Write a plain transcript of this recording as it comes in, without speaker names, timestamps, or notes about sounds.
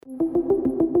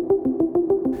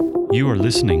You are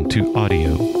listening to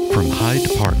audio from Hyde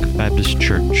Park Baptist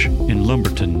Church in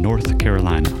Lumberton, North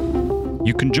Carolina.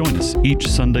 You can join us each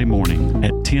Sunday morning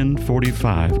at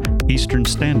 10:45 Eastern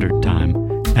Standard Time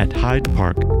at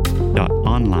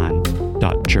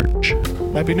hydepark.online.church.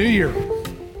 Happy New Year.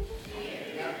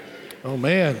 Oh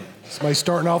man, somebody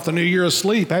starting off the new year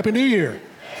asleep. Happy New Year.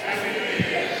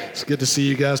 It's good to see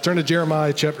you guys. Turn to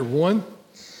Jeremiah chapter 1.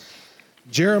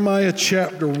 Jeremiah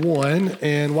chapter 1,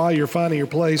 and while you're finding your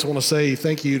place, I want to say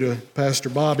thank you to Pastor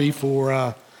Bobby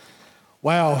for,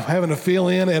 having to fill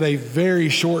in at a very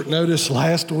short notice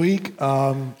last week. It's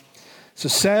a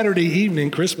Saturday evening,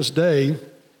 Christmas Day,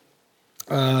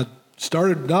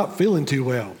 started not feeling too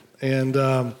well. And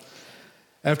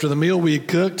after the meal we had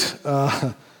cooked,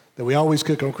 that we always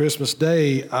cook on Christmas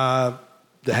Day, I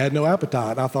had no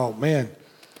appetite. I thought, man,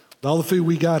 with all the food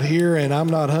we got here and I'm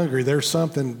not hungry, there's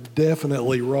something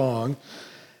definitely wrong.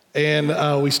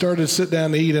 And we started to sit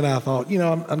down to eat, and I thought,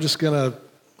 I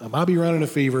might be running a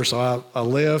fever. So I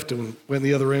left and went in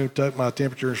the other room, took my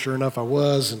temperature, and sure enough, I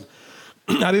was. And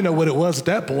I didn't know what it was at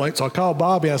that point. So I called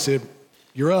Bobby. I said,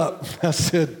 "You're up." I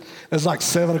said, it's like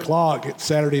 7 o'clock. It's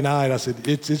Saturday night. I said,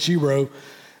 it's you, bro.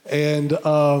 And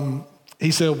he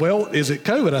said, "Well, is it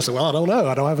COVID?" I said, "Well, I don't know.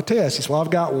 I don't have a test." He said, "Well,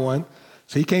 I've got one."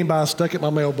 So he came by, stuck it in my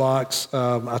mailbox.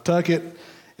 I took it,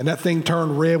 and that thing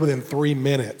turned red within 3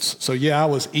 minutes. So yeah, I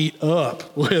was eat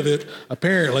up with it,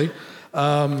 apparently.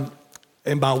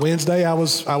 And by Wednesday, I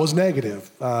was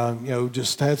negative.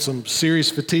 Just had some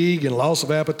serious fatigue and loss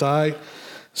of appetite.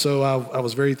 So I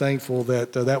was very thankful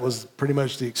that that was pretty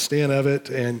much the extent of it.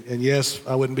 And yes,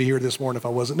 I wouldn't be here this morning if I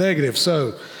wasn't negative.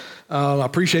 So I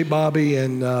appreciate Bobby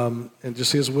and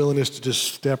just his willingness to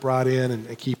just step right in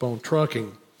and keep on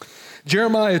trucking.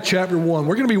 Jeremiah chapter 1.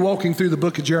 We're going to be walking through the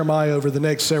book of Jeremiah over the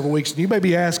next several weeks. And you may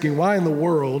be asking, why in the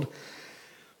world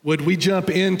would we jump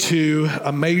into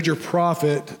a major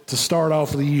prophet to start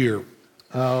off the year?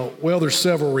 Well, there's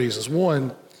several reasons.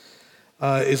 One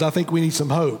is I think we need some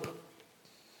hope.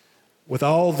 With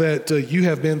all that you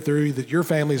have been through, that your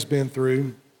family's been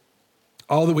through,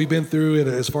 all that we've been through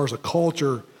as far as a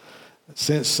culture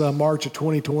since March of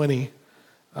 2020,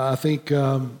 I think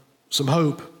some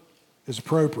hope is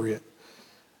appropriate.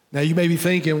 Now, you may be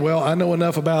thinking, well, I know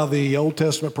enough about the Old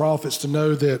Testament prophets to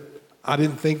know that I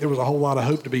didn't think there was a whole lot of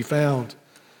hope to be found,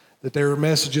 that their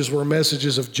messages were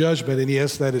messages of judgment, and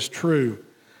yes, that is true.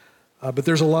 But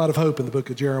there's a lot of hope in the book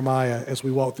of Jeremiah as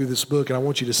we walk through this book, and I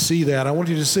want you to see that. I want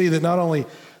you to see that not only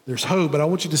there's hope, but I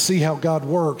want you to see how God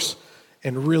works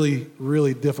in really,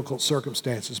 really difficult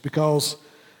circumstances, because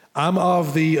I'm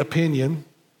of the opinion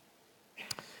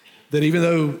that even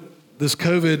though this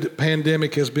COVID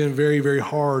pandemic has been very, very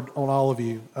hard on all of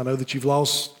you, I know that you've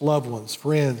lost loved ones,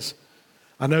 friends.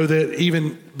 I know that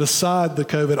even beside the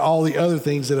COVID, all the other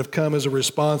things that have come as a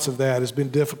response of that has been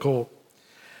difficult.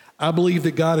 I believe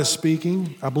that God is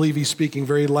speaking. I believe He's speaking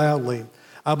very loudly.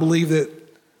 I believe that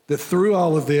through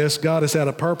all of this, God has had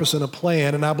a purpose and a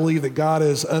plan, and I believe that God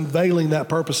is unveiling that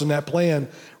purpose and that plan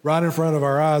right in front of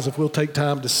our eyes if we'll take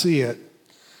time to see it.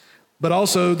 But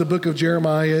also, the book of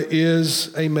Jeremiah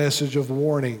is a message of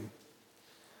warning.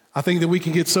 I think that we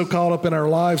can get so caught up in our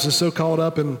lives and so caught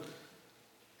up in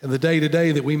the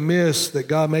day-to-day that we miss that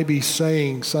God may be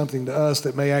saying something to us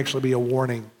that may actually be a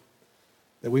warning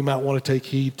that we might want to take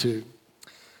heed to.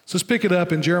 So let's pick it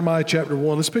up in Jeremiah chapter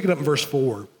 1. Let's pick it up in verse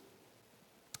 4.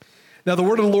 Now the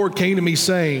word of the Lord came to me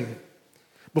saying,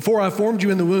 "Before I formed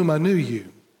you in the womb, I knew you.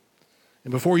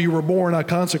 And before you were born, I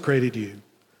consecrated you.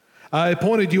 I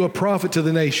appointed you a prophet to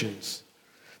the nations.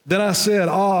 Then I said,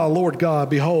 Lord God,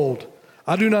 behold,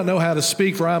 I do not know how to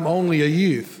speak, for I am only a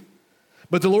youth.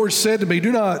 But the Lord said to me,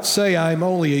 do not say I am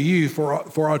only a youth,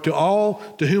 for to all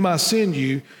to whom I send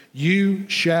you, you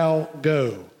shall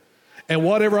go. And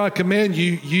whatever I command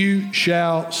you, you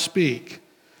shall speak.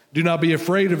 Do not be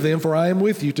afraid of them, for I am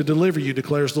with you to deliver you,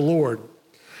 declares the Lord."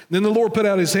 Then the Lord put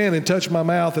out His hand and touched my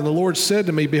mouth, and the Lord said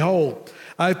to me, "Behold,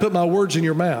 I have put my words in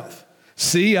your mouth.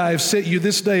 See, I have set you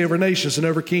this day over nations and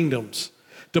over kingdoms,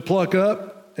 to pluck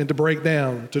up and to break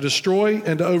down, to destroy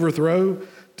and to overthrow,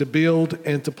 to build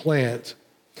and to plant."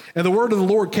 And the word of the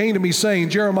Lord came to me saying,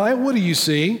 "Jeremiah, what do you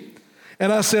see?"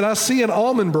 And I said, "I see an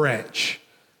almond branch."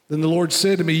 Then the Lord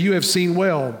said to me, "You have seen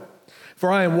well,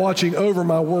 for I am watching over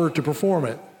my word to perform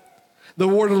it." The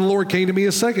word of the Lord came to me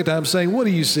a second time saying, "What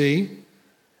do you see?"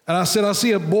 And I said, "I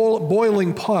see a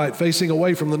boiling pot facing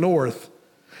away from the north."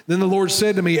 Then the Lord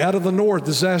said to me, "Out of the north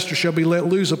disaster shall be let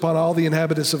loose upon all the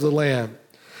inhabitants of the land.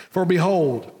 For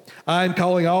behold, I am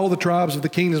calling all the tribes of the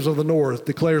kingdoms of the north,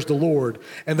 declares the Lord,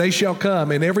 and they shall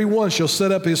come, and every one shall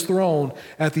set up his throne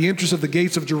at the entrance of the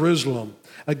gates of Jerusalem,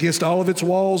 against all of its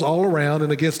walls all around,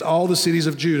 and against all the cities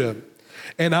of Judah.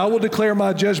 And I will declare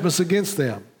my judgments against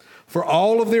them, for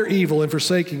all of their evil in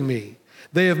forsaking me.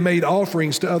 They have made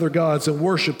offerings to other gods and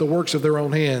worshiped the works of their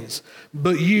own hands.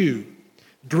 But you,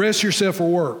 dress yourself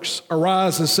for works.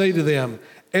 Arise and say to them,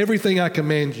 everything I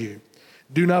command you.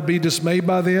 Do not be dismayed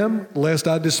by them, lest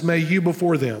I dismay you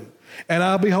before them. And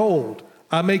I, behold,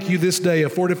 I make you this day a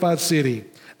fortified city,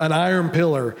 an iron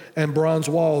pillar and bronze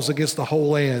walls against the whole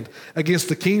land, against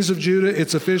the kings of Judah,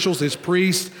 its officials, its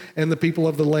priests, and the people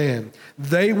of the land.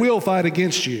 They will fight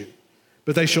against you,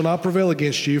 but they shall not prevail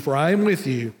against you, for I am with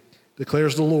you,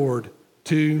 declares the Lord,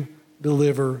 to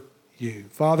deliver you.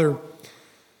 Father,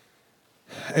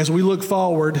 as we look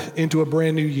forward into a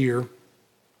brand new year,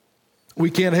 we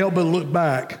can't help but look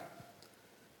back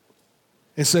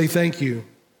and say thank you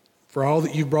for all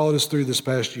that you've brought us through this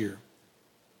past year.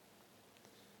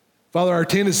 Father, our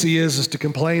tendency is to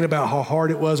complain about how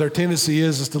hard it was. Our tendency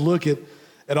is to look at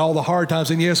all the hard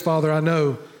times. And yes, Father, I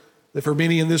know that for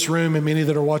many in this room and many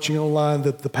that are watching online,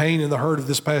 that the pain and the hurt of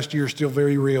this past year is still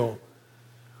very real.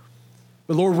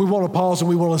 But Lord, we want to pause and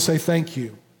we want to say thank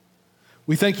you.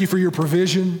 We thank you for your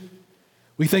provision.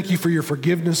 We thank you for your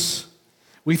forgiveness.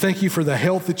 We thank you for the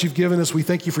health that you've given us. We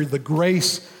thank you for the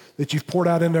grace that you've poured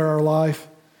out into our life,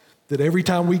 that every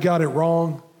time we got it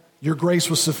wrong, your grace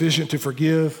was sufficient to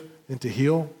forgive and to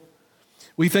heal.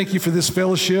 We thank you for this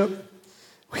fellowship.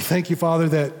 We thank you, Father,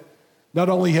 that not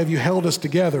only have you held us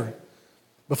together,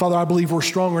 but Father, I believe we're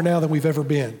stronger now than we've ever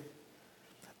been.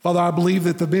 Father, I believe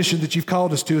that the mission that you've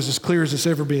called us to is as clear as it's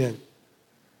ever been.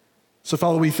 So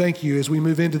Father, we thank you as we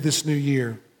move into this new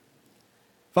year.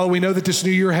 Father, we know that this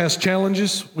new year has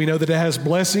challenges. We know that it has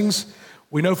blessings.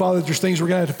 We know, Father, that there's things we're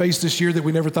going to have to face this year that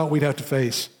we never thought we'd have to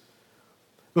face.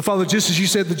 But Father, just as you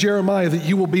said to Jeremiah that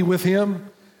you will be with him,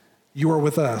 you are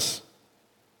with us.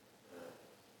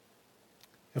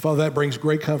 And Father, that brings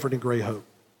great comfort and great hope.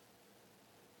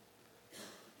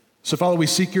 So Father, we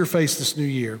seek your face this new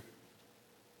year.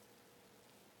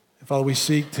 And Father, we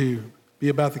seek to be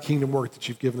about the kingdom work that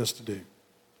you've given us to do.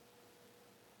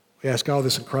 We ask all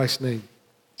this in Christ's name.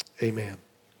 Amen.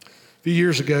 A few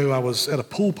years ago, I was at a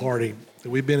pool party that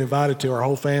we'd been invited to, our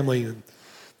whole family, and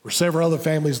there were several other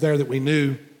families there that we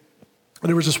knew. And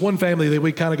there was this one family that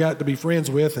we kind of got to be friends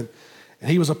with, and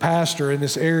he was a pastor in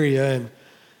this area, and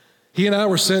he and I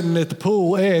were sitting at the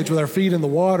pool edge with our feet in the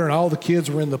water, and all the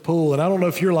kids were in the pool. And I don't know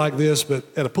if you're like this, but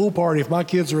at a pool party, if my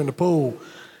kids are in the pool,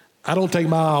 I don't take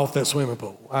my eye off that swimming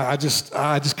pool. I just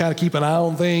kind of keep an eye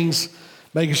on things,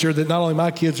 making sure that not only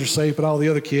my kids are safe, but all the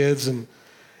other kids. And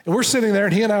we're sitting there,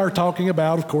 and he and I are talking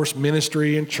about, of course,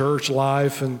 ministry and church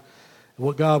life and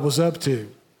what God was up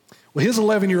to. Well, his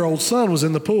 11-year-old son was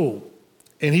in the pool,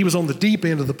 and he was on the deep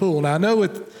end of the pool. Now, I know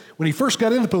when he first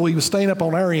got in the pool, he was staying up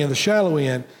on our end, the shallow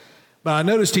end, but I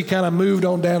noticed he kind of moved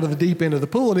on down to the deep end of the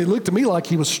pool, and it looked to me like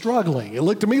he was struggling. It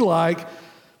looked to me like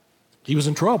he was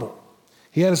in trouble.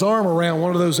 He had his arm around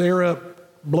one of those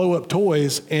air-up, blow-up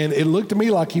toys, and it looked to me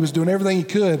like he was doing everything he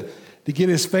could to get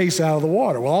his face out of the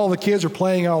water. Well, all the kids are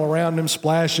playing all around him,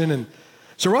 splashing. And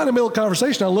so right in the middle of the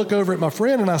conversation, I look over at my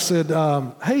friend and I said,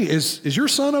 hey, is your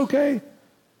son okay?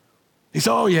 He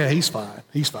said, oh, yeah, he's fine.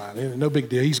 He's fine. No big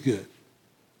deal. He's good.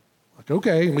 Like,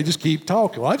 okay. And we just keep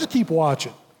talking. Well, I just keep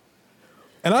watching.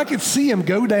 And I could see him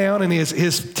go down, and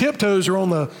his tiptoes are on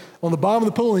the bottom of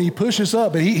the pool, and he pushes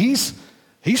up, but he's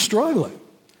struggling.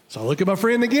 So I look at my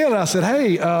friend again, and I said,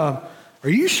 hey, are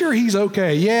you sure he's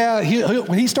okay? Yeah,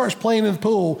 when he starts playing in the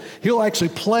pool, he'll actually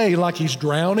play like he's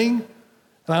drowning.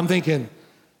 And I'm thinking,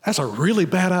 that's a really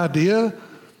bad idea.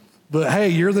 But hey,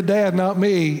 you're the dad, not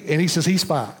me. And he says, he's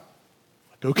fine.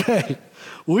 Like, okay.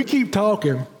 Well, we keep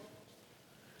talking.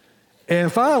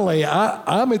 And finally,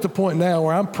 I'm at the point now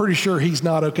where I'm pretty sure he's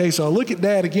not okay. So I look at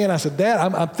Dad again. I said,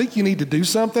 Dad, I think you need to do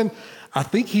something. I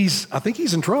think he's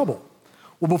in trouble.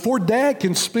 Well, before Dad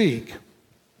can speak,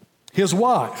 his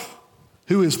wife,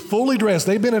 who is fully dressed,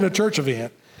 they've been at a church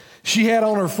event. She had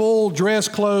on her full dress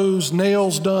clothes,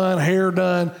 nails done, hair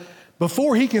done.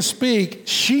 Before he can speak,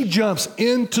 she jumps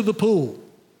into the pool.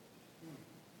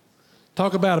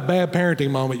 Talk about a bad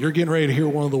parenting moment. You're getting ready to hear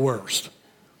one of the worst.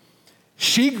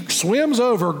 She swims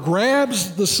over,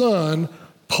 grabs the son,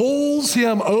 pulls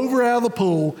him over out of the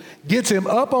pool, gets him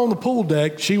up on the pool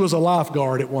deck. She was a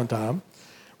lifeguard at one time.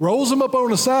 Rolls him up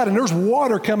on the side, and there's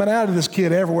water coming out of this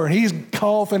kid everywhere, and he's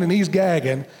coughing and he's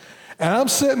gagging. And I'm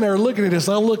sitting there looking at this,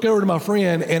 and I look over to my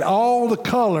friend, and all the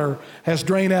color has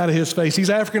drained out of his face.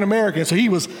 He's African American, so he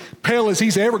was pale as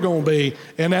he's ever going to be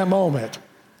in that moment.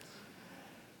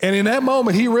 And in that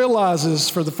moment, he realizes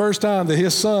for the first time that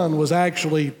his son was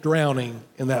actually drowning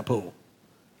in that pool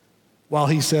while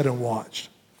he sat and watched.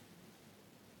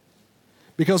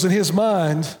 Because in his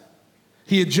mind,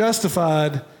 he had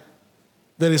justified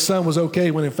that his son was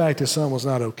okay when in fact his son was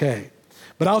not okay.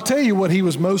 But I'll tell you what he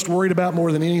was most worried about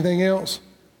more than anything else: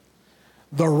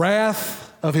 the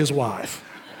wrath of his wife.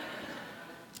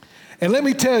 And let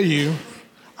me tell you,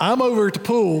 I'm over at the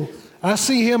pool. I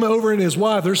see him over and his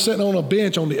wife. They're sitting on a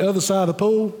bench on the other side of the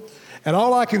pool. And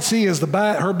all I can see is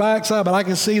her backside, but I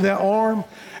can see that arm.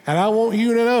 And I want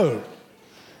you to know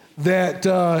that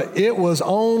it was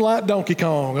on like Donkey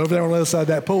Kong over there on the other side of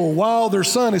that pool while their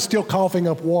son is still coughing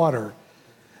up water.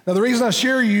 Now, the reason I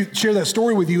share that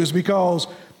story with you is because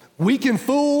we can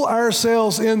fool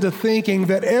ourselves into thinking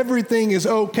that everything is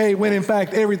okay when in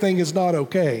fact everything is not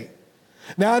okay.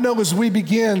 Now, I know as we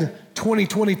begin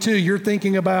 2022, you're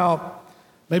thinking about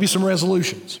maybe some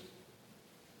resolutions.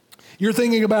 You're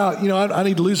thinking about, I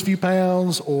need to lose a few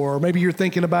pounds, or maybe you're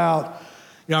thinking about,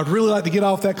 I'd really like to get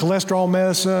off that cholesterol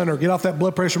medicine or get off that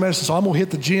blood pressure medicine, so I'm going to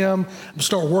hit the gym and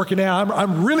start working out.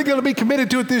 I'm really going to be committed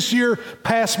to it this year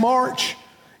past March.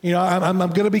 I'm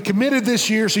going to be committed this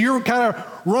year. So you're kind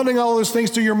of running all those things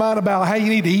through your mind about how you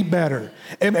need to eat better.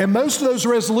 And most of those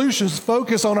resolutions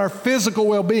focus on our physical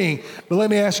well-being. But let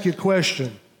me ask you a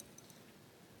question.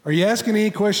 Are you asking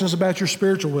any questions about your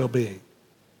spiritual well-being?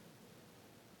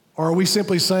 Or are we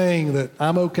simply saying that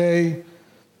I'm okay,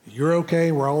 you're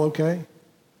okay, we're all okay?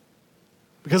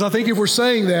 Because I think if we're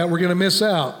saying that, we're going to miss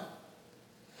out.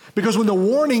 Because when the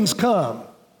warnings come,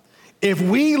 if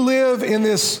we live in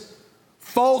this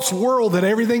false world that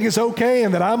everything is okay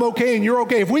and that I'm okay and you're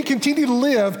okay, if we continue to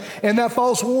live in that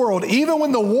false world, even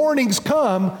when the warnings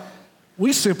come,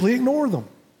 we simply ignore them.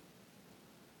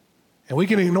 And we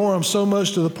can ignore them so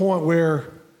much to the point where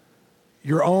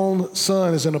your own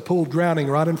son is in a pool drowning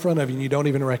right in front of you and you don't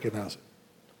even recognize it.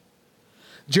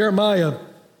 Jeremiah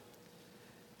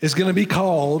is going to be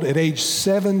called at age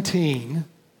 17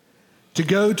 to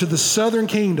go to the southern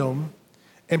kingdom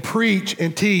and preach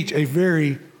and teach a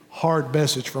very hard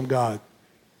message from God.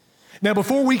 Now,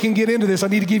 before we can get into this, I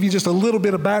need to give you just a little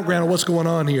bit of background on what's going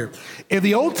on here. In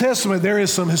the Old Testament, there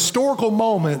is some historical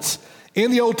moments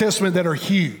in the Old Testament that are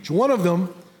huge. One of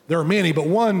them, there are many, but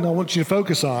one I want you to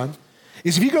focus on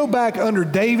is if you go back under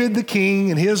David the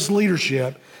king and his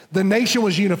leadership, the nation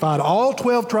was unified. All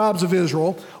 12 tribes of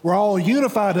Israel were all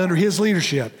unified under his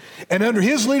leadership. And under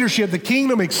his leadership, the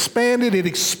kingdom expanded, it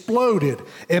exploded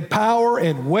in power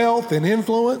and wealth and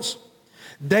influence.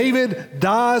 David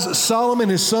dies, Solomon,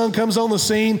 his son, comes on the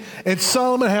scene, and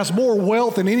Solomon has more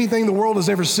wealth than anything the world has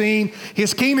ever seen.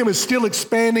 His kingdom is still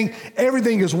expanding.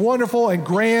 Everything is wonderful and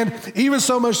grand, even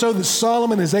so much so that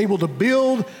Solomon is able to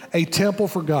build a temple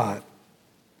for God.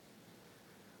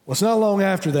 Well, it's not long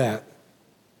after that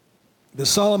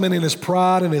Solomon, in his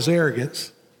pride and his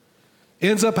arrogance,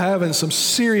 ends up having some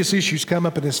serious issues come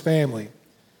up in his family.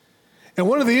 And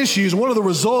one of the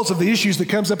results of the issues that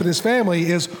comes up in his family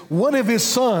is one of his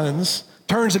sons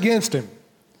turns against him.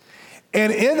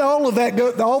 And in all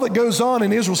that goes on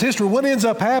in Israel's history, what ends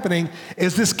up happening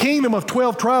is this kingdom of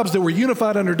 12 tribes that were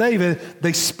unified under David,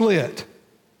 they split.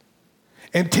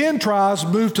 And 10 tribes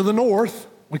moved to the north.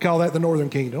 We call that the northern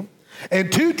kingdom.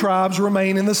 And 2 tribes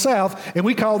remain in the south, and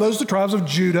we call those the tribes of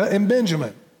Judah and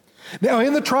Benjamin. Now,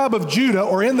 in the tribe of Judah,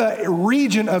 or in the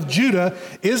region of Judah,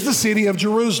 is the city of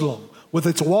Jerusalem, with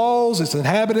its walls, its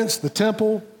inhabitants, the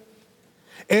temple.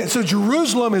 And so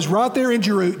Jerusalem is right there in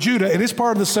Judah, and it's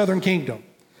part of the southern kingdom.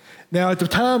 Now, at the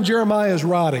time Jeremiah is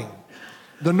writing,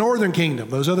 the northern kingdom,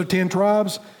 those other 10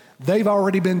 tribes, they've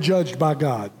already been judged by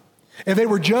God. And they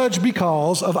were judged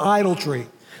because of idolatry.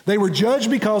 They were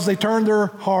judged because they turned their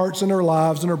hearts and their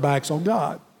lives and their backs on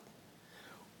God.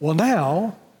 Well,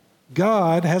 now,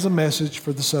 God has a message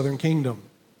for the southern kingdom.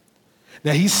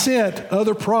 Now, he sent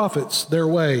other prophets their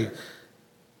way,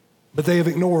 but they have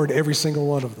ignored every single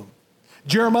one of them.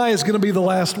 Jeremiah is going to be the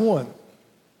last one.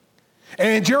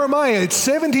 And Jeremiah, at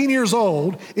 17 years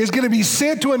old, is going to be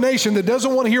sent to a nation that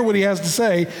doesn't want to hear what he has to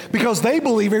say because they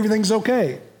believe everything's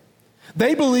okay.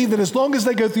 They believe that as long as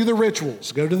they go through the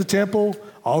rituals, go to the temple,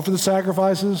 offer the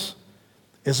sacrifices,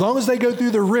 as long as they go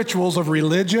through the rituals of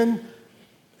religion,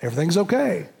 everything's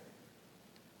okay.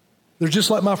 They're just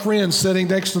like my friend sitting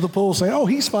next to the pool saying, oh,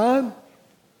 he's fine.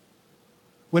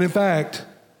 When in fact,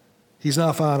 he's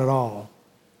not fine at all.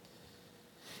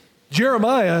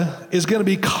 Jeremiah is going to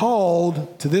be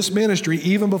called to this ministry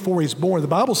even before he's born. The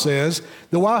Bible says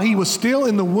that while he was still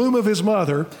in the womb of his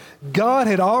mother, God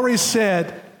had already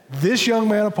set this young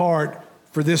man apart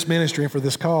for this ministry and for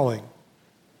this calling.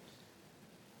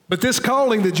 But this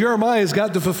calling that Jeremiah has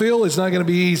got to fulfill is not going to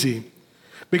be easy,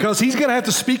 because he's going to have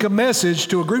to speak a message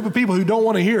to a group of people who don't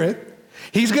want to hear it.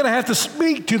 He's going to have to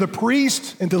speak to the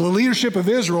priests and to the leadership of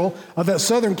Israel, of that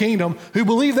southern kingdom, who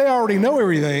believe they already know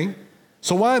everything.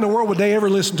 So why in the world would they ever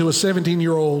listen to a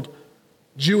 17-year-old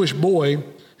Jewish boy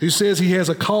who says he has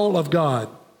a call of God?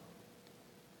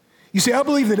 You see, I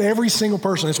believe that every single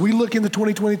person, as we look into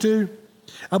 2022,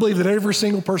 I believe that every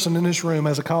single person in this room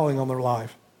has a calling on their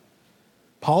life.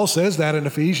 Paul says that in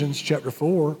Ephesians chapter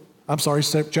 2.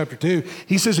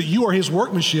 He says that you are his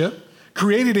workmanship,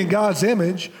 created in God's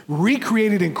image,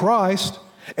 recreated in Christ,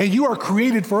 and you are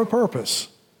created for a purpose.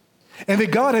 And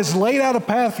that God has laid out a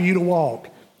path for you to walk.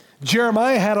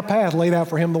 Jeremiah had a path laid out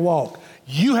for him to walk.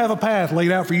 You have a path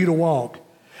laid out for you to walk.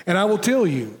 And I will tell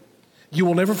you, you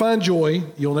will never find joy,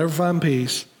 you'll never find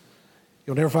peace,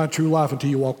 you'll never find true life until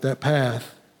you walk that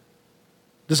path.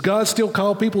 Does God still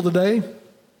call people today?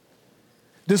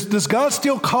 Does God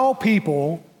still call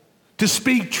people to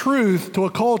speak truth to a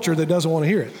culture that doesn't want to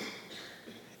hear it?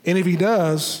 And if he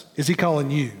does, is he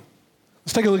calling you?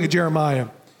 Let's take a look at Jeremiah.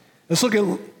 Let's look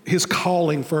at his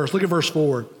calling first. Look at verse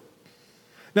 4.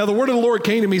 Now the word of the Lord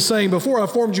came to me, saying, before I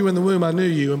formed you in the womb, I knew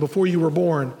you, and before you were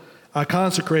born, I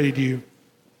consecrated you.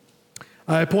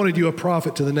 I appointed you a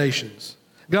prophet to the nations.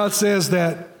 God says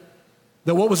that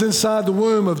what was inside the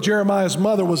womb of Jeremiah's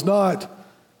mother was not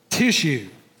tissue.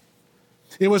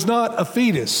 It was not a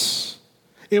fetus.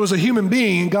 It was a human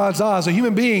being in God's eyes, a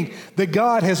human being that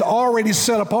God has already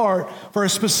set apart for a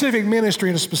specific ministry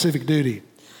and a specific duty.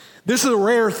 This is a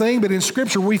rare thing, but in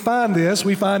Scripture we find this.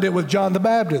 We find it with John the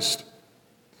Baptist,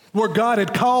 where God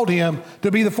had called him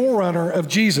to be the forerunner of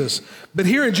Jesus. But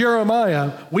here in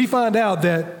Jeremiah, we find out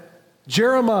that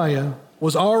Jeremiah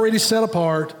was already set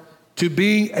apart to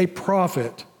be a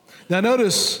prophet. Now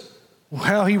notice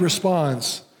how he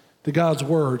responds to God's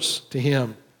words to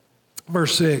him.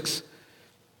 Verse 6,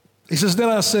 he says, then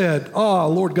I said,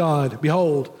 Lord God,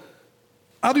 behold,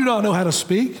 I do not know how to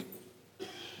speak,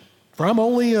 for I'm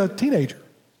only a teenager.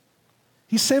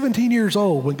 He's 17 years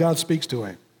old when God speaks to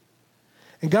him.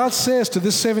 And God says to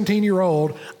this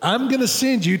 17-year-old, I'm going to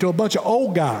send you to a bunch of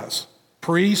old guys,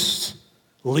 priests,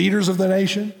 leaders of the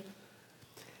nation.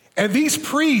 And these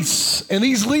priests and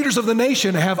these leaders of the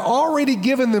nation have already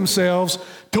given themselves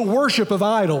to worship of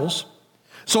idols.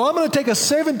 So I'm going to take a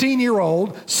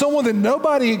 17-year-old, someone that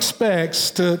nobody expects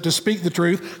to speak the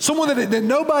truth, someone that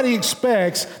nobody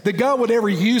expects that God would ever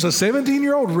use. A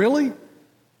 17-year-old, really?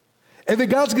 And that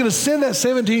God's going to send that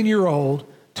 17-year-old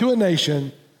to a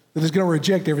nation that is going to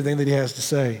reject everything that he has to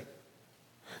say.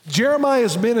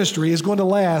 Jeremiah's ministry is going to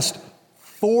last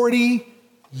 40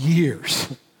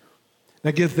 years. Now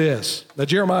get this. Now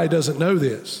Jeremiah doesn't know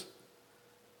this.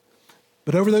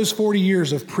 But over those 40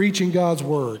 years of preaching God's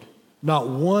word, not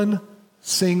one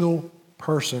single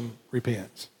person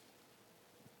repents.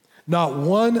 Not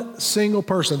one single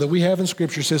person that we have in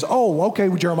Scripture says, oh, okay,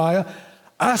 well, Jeremiah,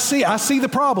 I see the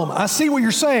problem. I see what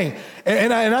you're saying.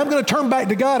 And I'm going to turn back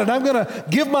to God, and I'm going to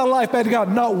give my life back to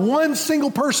God. Not one single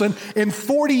person in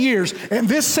 40 years. And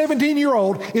this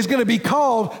 17-year-old is going to be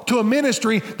called to a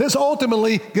ministry that's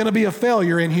ultimately going to be a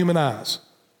failure in human eyes.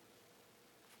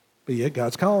 But yet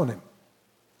God's calling him.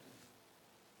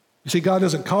 You see, God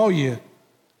doesn't call you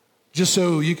just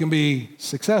so you can be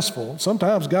successful.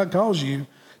 Sometimes God calls you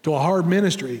to a hard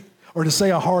ministry, or to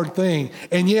say a hard thing.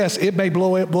 And yes, it may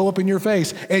blow up in your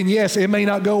face. And yes, it may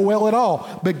not go well at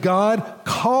all. But God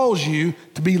calls you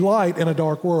to be light in a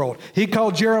dark world. He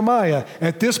called Jeremiah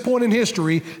at this point in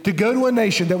history to go to a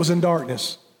nation that was in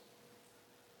darkness.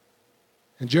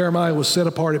 And Jeremiah was set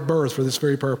apart at birth for this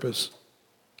very purpose.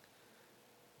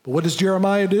 But what does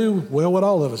Jeremiah do? Well, what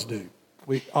all of us do.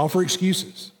 We offer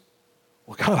excuses.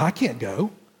 Well, God, I can't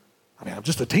go. I'm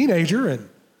just a teenager and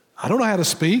I don't know how to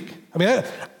speak.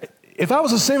 If I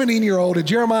was a 17-year-old in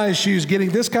Jeremiah's shoes getting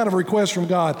this kind of request from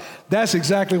God, that's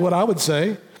exactly what I would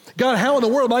say. God, how in the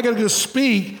world am I going to go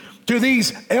speak to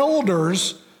these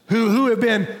elders who have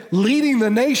been leading the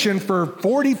nation for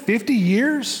 40, 50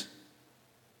 years?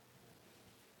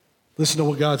 Listen to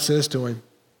what God says to him.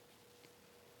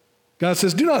 God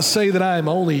says, do not say that I am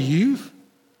only youth,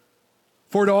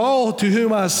 for to all to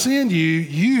whom I send you,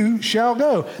 you shall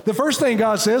go. The first thing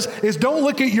God says is don't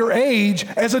look at your age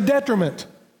as a detriment.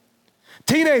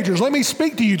 Teenagers, let me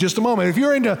speak to you just a moment. If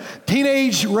you're into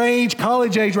teenage range,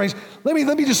 college age range, let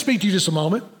me just speak to you just a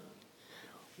moment.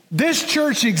 This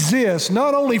church exists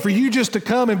not only for you just to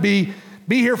come and be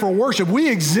here for worship. We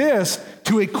exist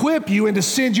to equip you and to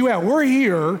send you out. We're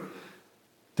here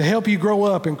to help you grow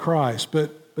up in Christ.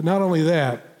 But not only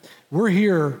that, we're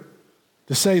here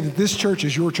to say that this church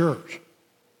is your church.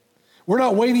 We're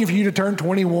not waiting for you to turn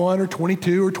 21 or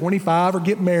 22 or 25 or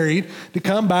get married to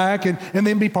come back and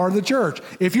then be part of the church.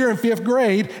 If you're in 5th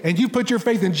grade and you put your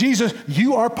faith in Jesus,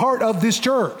 you are part of this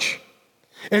church.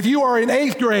 If you are in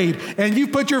 8th grade and you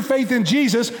put your faith in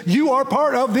Jesus, you are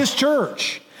part of this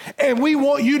church. And we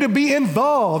want you to be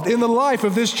involved in the life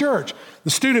of this church. The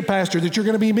student pastor that you're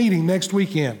going to be meeting next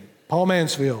weekend, Paul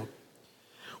Mansfield,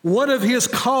 one of his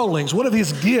callings, one of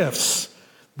his gifts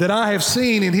that I have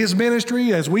seen in his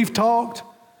ministry as we've talked,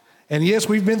 and yes,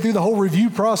 we've been through the whole review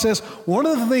process, one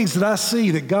of the things that I see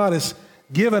that God has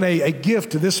given a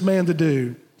gift to this man to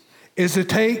do is to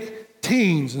take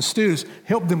teens and students,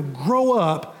 help them grow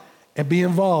up and be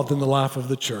involved in the life of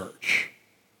the church.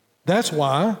 That's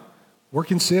why we're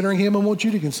considering him and want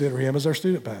you to consider him as our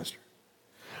student pastor.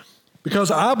 Because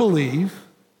I believe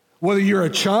whether you're a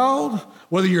child,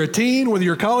 whether you're a teen, whether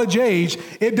you're college age,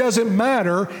 it doesn't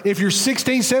matter if you're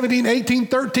 16, 17, 18,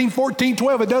 13, 14,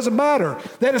 12, it doesn't matter.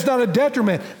 That is not a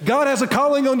detriment. God has a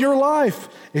calling on your life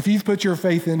if you've put your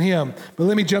faith in him. But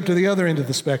let me jump to the other end of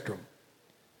the spectrum.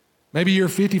 Maybe you're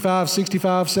 55,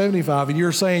 65, 75, and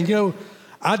you're saying,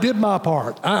 I did my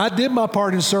part. I did my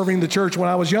part in serving the church when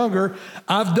I was younger.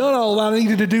 I've done all I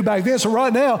needed to do back then. So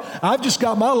right now, I've just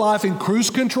got my life in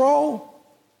cruise control.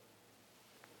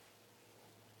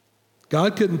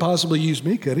 God couldn't possibly use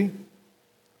me, could he?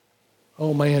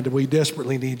 Oh man, do we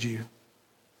desperately need you.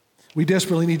 We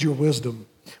desperately need your wisdom.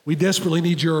 We desperately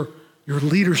need your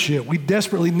leadership. We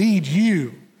desperately need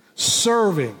you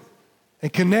serving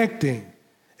and connecting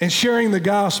and sharing the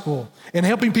gospel and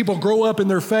helping people grow up in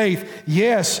their faith.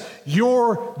 Yes,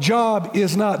 your job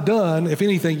is not done. If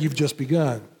anything, you've just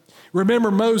begun.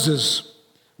 Remember Moses,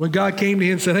 when God came to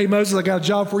him and said, hey, Moses, I got a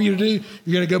job for you to do.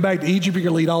 You're going to go back to Egypt. You're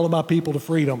going to lead all of my people to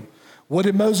freedom. What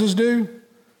did Moses do?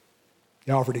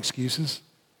 He offered excuses.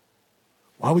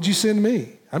 Why would you send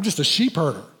me? I'm just a sheep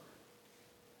herder.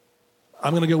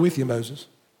 I'm going to go with you, Moses.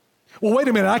 Well, wait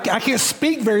a minute. I can't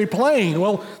speak very plain.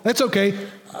 Well, that's okay.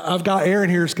 I've got Aaron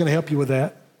here that's going to help you with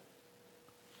that.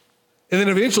 And then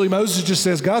eventually Moses just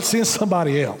says, God, send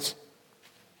somebody else.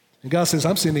 And God says,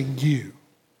 I'm sending you.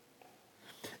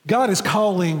 God is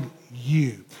calling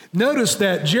you. Notice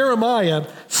that Jeremiah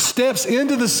steps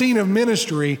into the scene of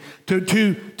ministry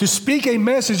to speak a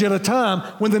message at a time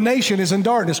when the nation is in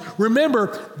darkness.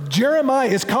 Remember, Jeremiah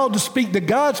is called to speak to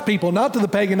God's people, not to the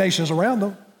pagan nations around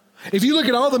them. If you look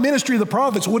at all the ministry of the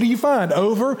prophets, what do you find?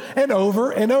 Over and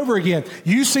over and over again.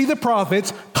 You see the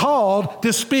prophets called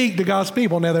to speak to God's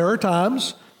people. Now, there are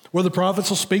times where the prophets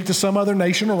will speak to some other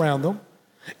nation around them.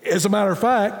 As a matter of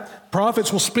fact,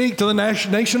 prophets will speak to the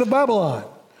nation of Babylon.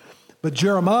 But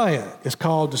Jeremiah is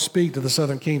called to speak to the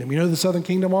southern kingdom. You know who the southern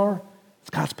kingdom are? It's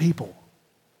God's people.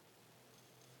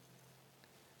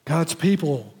 God's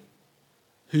people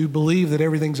who believe that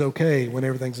everything's okay when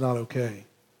everything's not okay.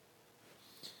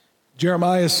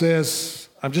 Jeremiah says,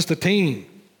 I'm just a teen.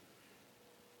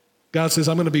 God says,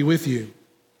 I'm going to be with you.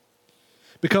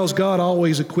 Because God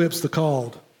always equips the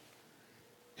called.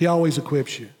 He always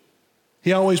equips you.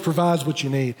 He always provides what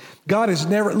you need. God has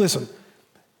never, listen,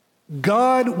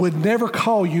 God would never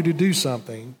call you to do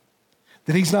something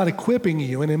that he's not equipping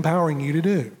you and empowering you to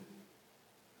do.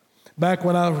 Back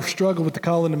when I struggled with the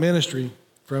call into ministry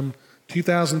from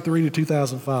 2003 to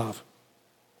 2005,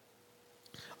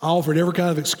 I offered every kind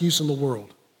of excuse in the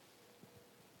world.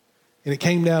 And it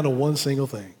came down to one single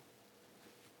thing.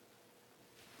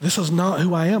 This is not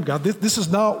who I am, God. This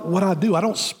is not what I do. I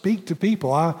don't speak to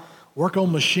people. I work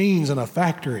on machines in a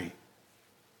factory.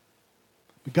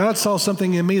 But God saw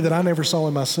something in me that I never saw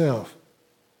in myself.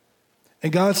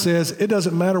 And God says, it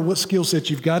doesn't matter what skill set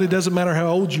you've got. It doesn't matter how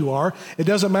old you are. It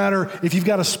doesn't matter if you've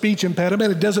got a speech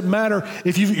impediment. It doesn't matter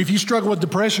if you struggle with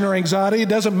depression or anxiety. It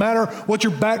doesn't matter what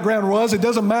your background was. It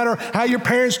doesn't matter how your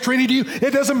parents treated you.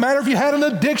 It doesn't matter if you had an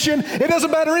addiction. It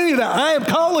doesn't matter any of that. I am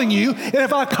calling you, and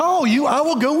if I call you, I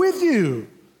will go with you.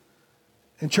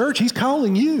 And church, he's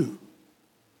calling you.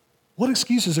 What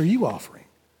excuses are you offering?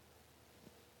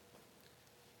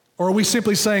 Or are we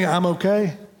simply saying, I'm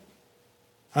okay?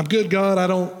 I'm good, God. I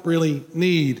don't really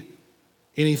need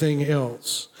anything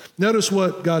else. Notice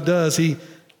what God does. He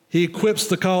equips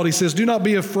the called. He says, do not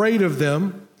be afraid of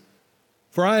them,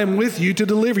 for I am with you to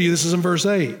deliver you. This is in verse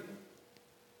 8.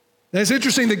 Now, it's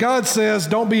interesting that God says,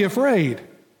 don't be afraid.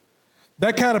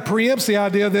 That kind of preempts the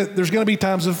idea that there's going to be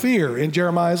times of fear in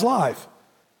Jeremiah's life.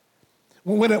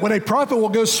 When a prophet will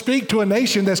go speak to a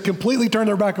nation that's completely turned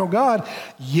their back on God,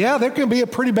 yeah, there can be a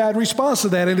pretty bad response to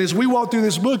that. And as we walk through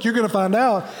this book, you're going to find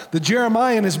out that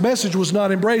Jeremiah and his message was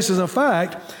not embraced. As a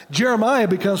fact, Jeremiah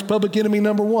becomes public enemy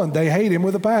number one. They hate him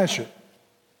with a passion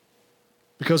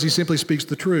because he simply speaks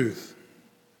the truth.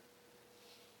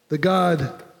 that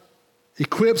God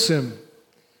equips him,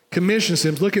 commissions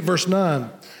him. Look at verse 9.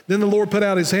 Then the Lord put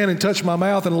out his hand and touched my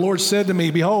mouth, and the Lord said to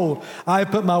me, behold, I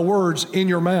have put my words in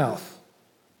your mouth.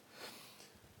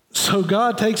 So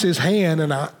God takes his hand,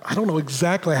 and I don't know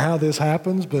exactly how this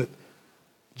happens, but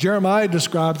Jeremiah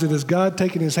describes it as God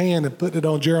taking his hand and putting it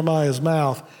on Jeremiah's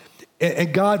mouth.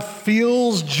 And God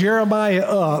fills Jeremiah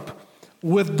up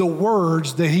with the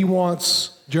words that he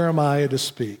wants Jeremiah to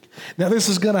speak. Now, this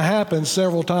is going to happen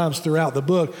several times throughout the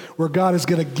book where God is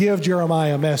going to give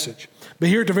Jeremiah a message. But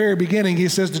here at the very beginning, he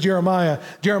says to Jeremiah,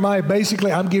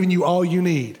 basically, I'm giving you all you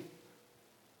need.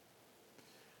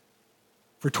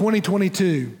 For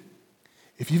 2022,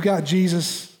 if you've got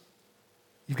Jesus,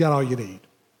 you've got all you need.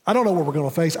 I don't know what we're going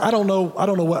to face. I don't know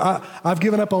what, I've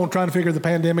given up on trying to figure the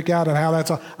pandemic out and how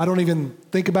that's, I don't even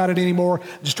think about it anymore.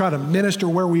 Just try to minister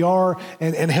where we are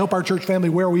and help our church family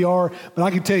where we are. But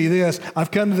I can tell you this, I've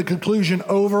come to the conclusion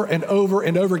over and over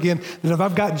and over again that if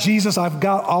I've got Jesus, I've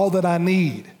got all that I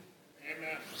need.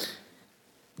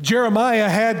 Jeremiah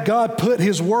had God put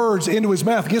his words into his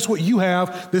mouth. Guess what you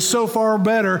have that's so far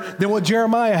better than what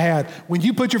Jeremiah had? When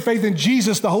you put your faith in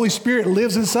Jesus, the Holy Spirit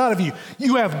lives inside of you.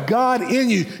 You have God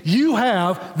in you. You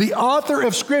have the author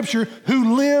of Scripture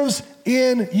who lives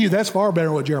in you. That's far better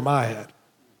than what Jeremiah had.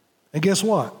 And guess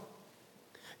what?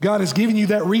 God has given you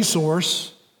that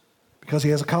resource because he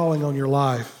has a calling on your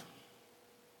life.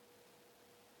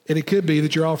 And it could be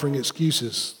that you're offering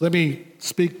excuses. Let me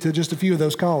speak to just a few of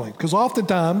those callings. Because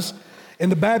oftentimes in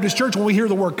the Baptist church, when we hear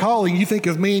the word calling, you think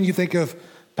of me and you think of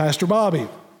Pastor Bobby.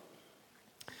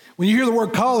 When you hear the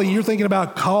word calling, you're thinking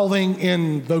about calling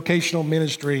in vocational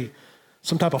ministry,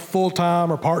 some type of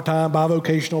full-time or part-time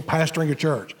bivocational pastoring a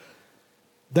church.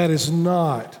 That is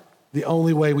not the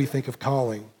only way we think of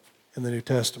calling in the New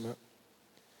Testament.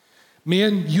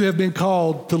 Men, you have been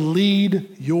called to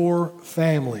lead your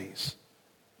families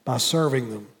by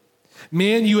serving them.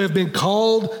 Men, you have been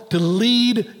called to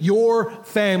lead your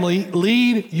family,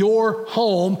 lead your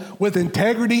home with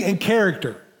integrity and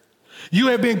character. You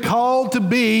have been called to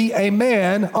be a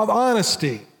man of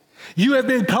honesty. You have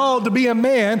been called to be a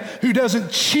man who doesn't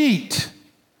cheat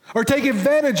or take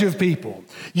advantage of people.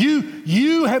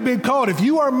 You have been called, if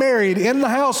you are married in the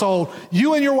household,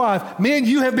 you and your wife, men,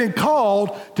 you have been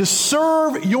called to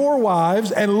serve your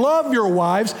wives and love your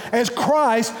wives as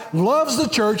Christ loves the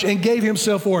church and gave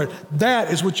himself for it. That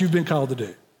is what you've been called to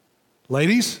do.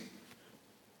 Ladies,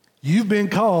 you've been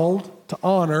called to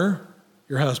honor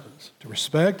your husbands, to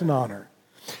respect and honor.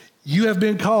 You have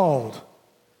been called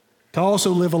to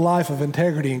also live a life of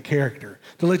integrity and character,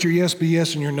 to let your yes be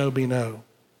yes and your no be no.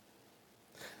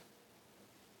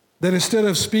 That instead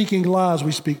of speaking lies,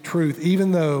 we speak truth,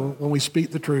 even though when we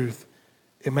speak the truth,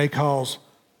 it may cause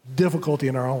difficulty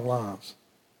in our own lives.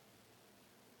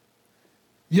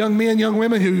 Young men, young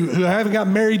women who haven't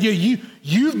gotten married yet,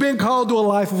 you've been called to a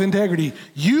life of integrity.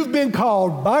 You've been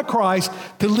called by Christ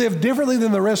to live differently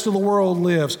than the rest of the world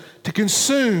lives, to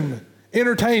consume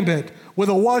entertainment with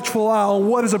a watchful eye on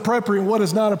what is appropriate and what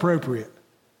is not appropriate.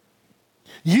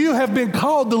 You have been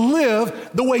called to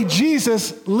live the way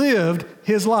Jesus lived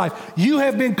his life. You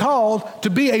have been called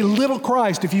to be a little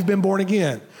Christ if you've been born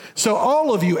again. So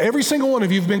all of you, every single one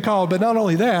of you have been called, but not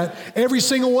only that, every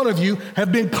single one of you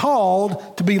have been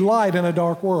called to be light in a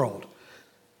dark world.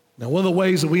 Now, one of the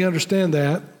ways that we understand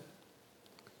that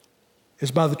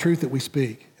is by the truth that we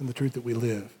speak and the truth that we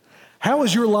live. How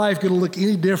is your life going to look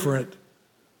any different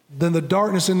than the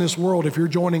darkness in this world if you're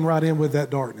joining right in with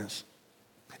that darkness?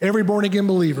 Every born-again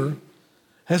believer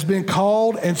has been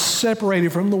called and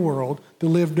separated from the world to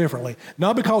live differently.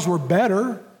 Not because we're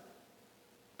better,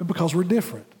 but because we're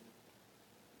different.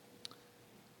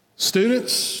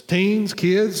 Students, teens,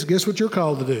 kids, guess what you're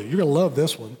called to do? You're going to love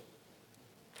this one.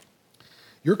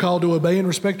 You're called to obey and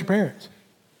respect your parents.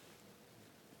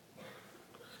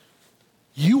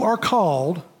 You are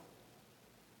called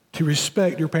to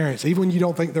respect your parents, even when you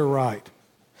don't think they're right.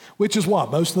 Which is what?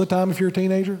 Most of the time if you're a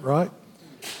teenager, right?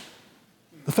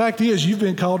 The fact is, you've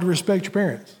been called to respect your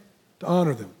parents, to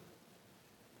honor them.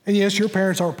 And yes, your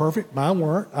parents aren't perfect. Mine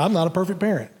weren't. I'm not a perfect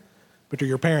parent, but they're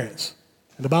your parents.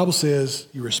 And the Bible says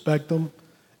you respect them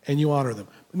and you honor them.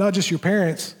 But not just your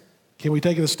parents. Can we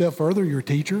take it a step further? Your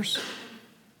teachers.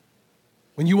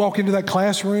 When you walk into that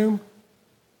classroom,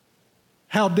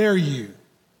 how dare you,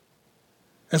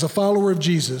 as a follower of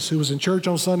Jesus who was in church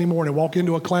on Sunday morning, walk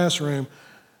into a classroom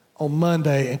on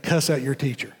Monday and cuss out your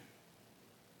teacher?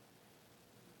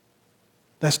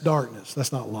 That's darkness.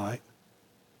 That's not light.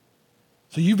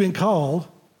 So you've been called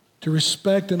to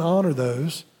respect and honor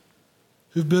those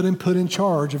who've been put in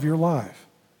charge of your life.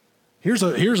 Here's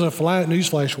a flat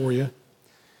newsflash for you.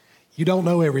 You don't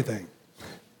know everything.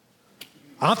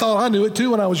 I thought I knew it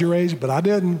too when I was your age, but I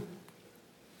didn't.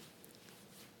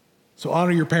 So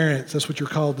honor your parents. That's what you're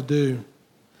called to do.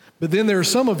 But then there are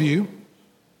some of you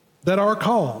that are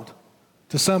called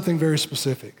to something very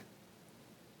specific.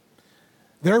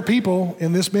 There are people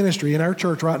in this ministry, in our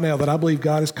church right now, that I believe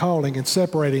God is calling and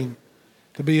separating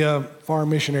to be a foreign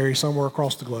missionary somewhere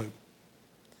across the globe.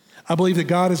 I believe that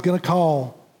God is going to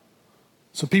call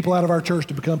some people out of our church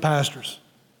to become pastors.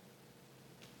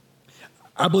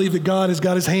 I believe that God has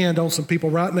got his hand on some people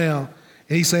right now,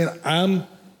 and he's saying, I'm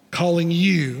calling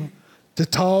you to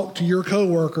talk to your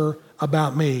coworker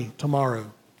about me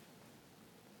tomorrow.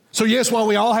 So yes, while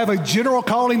we all have a general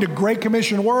calling to Great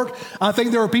Commission work, I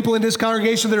think there are people in this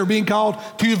congregation that are being called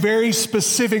to very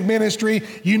specific ministry.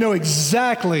 You know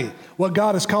exactly what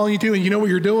God is calling you to, and you know what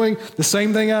you're doing? The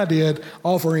same thing I did,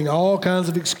 offering all kinds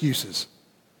of excuses.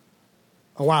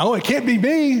 Oh, wow, it can't be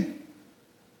me.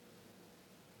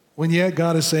 When yet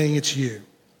God is saying it's you.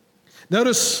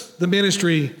 Notice the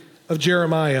ministry of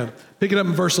Jeremiah. Pick it up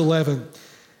in verse 11.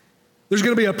 There's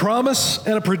going to be a promise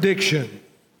and a prediction.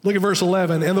 Look at verse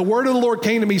 11. And the word of the Lord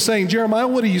came to me saying, Jeremiah,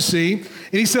 what do you see? And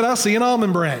he said, I see an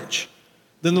almond branch.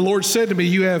 Then the Lord said to me,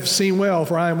 you have seen well,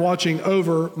 for I am watching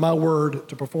over my word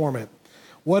to perform it.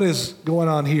 What is going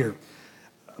on here?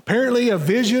 Apparently a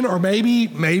vision, or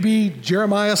maybe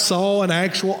Jeremiah saw an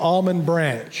actual almond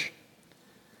branch.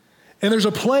 And there's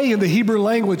a play in the Hebrew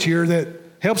language here that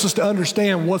helps us to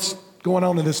understand what's going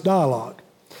on in this dialogue.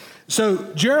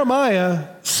 So Jeremiah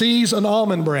sees an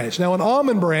almond branch. Now an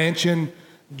almond branch in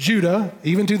Judah,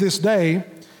 even to this day,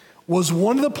 was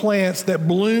one of the plants that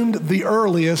bloomed the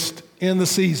earliest in the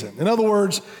season. In other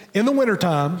words, in the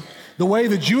wintertime, the way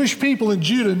the Jewish people in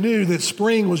Judah knew that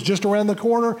spring was just around the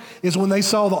corner is when they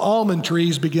saw the almond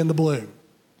trees begin to bloom.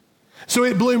 So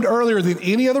it bloomed earlier than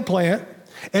any other plant.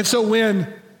 And so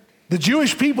when the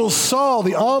Jewish people saw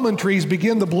the almond trees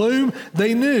begin to bloom,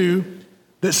 they knew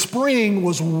that spring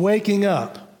was waking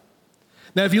up.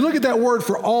 Now, if you look at that word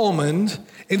for almond,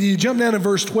 and you jump down to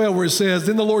verse 12 where it says,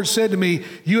 then the Lord said to me,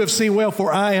 you have seen well,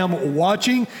 for I am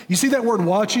watching. You see that word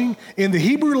watching? In the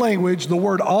Hebrew language, the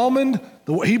word almond,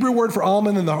 the Hebrew word for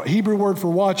almond and the Hebrew word for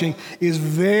watching is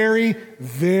very,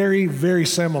 very, very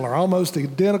similar, almost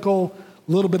identical,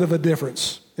 a little bit of a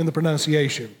difference in the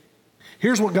pronunciation.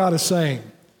 Here's what God is saying.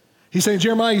 He's saying,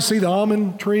 Jeremiah, you see the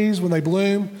almond trees when they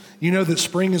bloom? You know that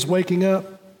spring is waking up?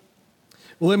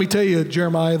 Well, let me tell you,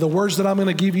 Jeremiah, the words that I'm going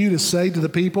to give you to say to the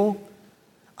people,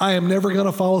 I am never going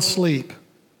to fall asleep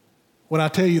when I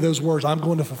tell you those words. I'm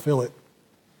going to fulfill it.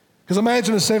 Because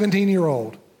imagine a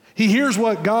 17-year-old. He hears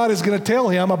what God is going to tell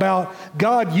him about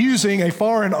God using a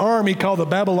foreign army called the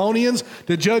Babylonians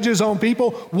to judge his own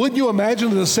people. Wouldn't you imagine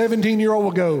that a 17-year-old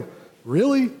will go,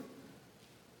 really?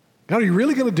 God, are you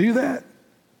really going to do that?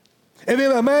 And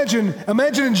then imagine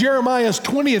in Jeremiah's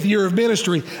 20th year of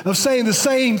ministry of saying the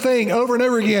same thing over and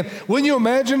over again. Wouldn't you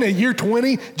imagine at year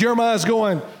 20, Jeremiah's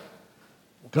going,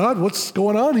 God, what's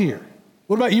going on here?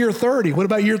 What about year 30? What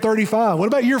about year 35? What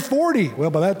about year 40?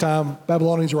 Well, by that time,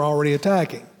 Babylonians were already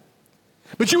attacking.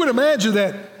 But you would imagine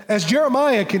that as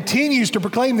Jeremiah continues to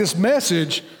proclaim this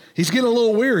message, he's getting a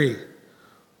little weary.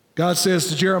 God says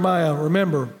to Jeremiah,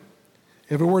 remember,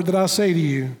 every word that I say to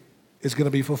you is going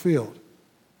to be fulfilled.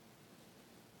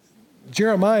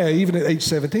 Jeremiah, even at age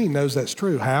 17, knows that's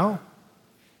true. How?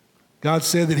 God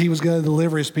said that he was going to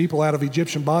deliver his people out of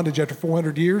Egyptian bondage after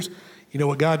 400 years. You know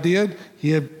what God did? He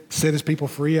had set his people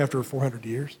free after 400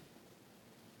 years.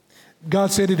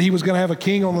 God said that he was going to have a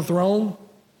king on the throne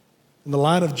in the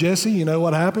line of Jesse. You know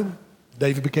what happened?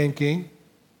 David became king.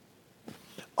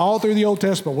 All through the Old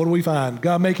Testament, what do we find?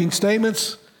 God making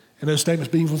statements and those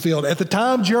statements being fulfilled. At the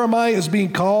time Jeremiah is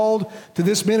being called to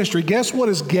this ministry, guess what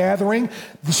is gathering?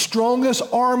 The strongest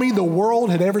army the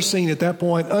world had ever seen at that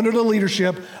point under the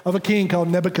leadership of a king called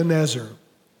Nebuchadnezzar.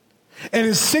 And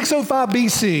in 605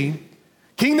 BC,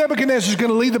 King Nebuchadnezzar is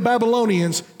going to lead the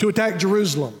Babylonians to attack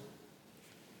Jerusalem.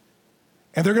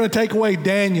 And they're going to take away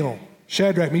Daniel,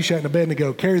 Shadrach, Meshach, and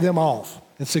Abednego, carry them off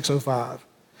in 605.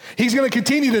 He's going to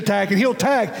continue to attack, and he'll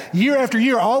attack year after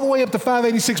year, all the way up to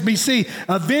 586 BC,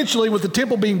 eventually with the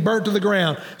temple being burnt to the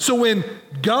ground. So when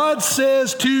God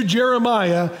says to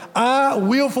Jeremiah, I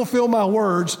will fulfill my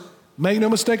words, make no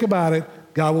mistake about it,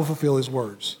 God will fulfill his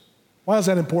words. Why is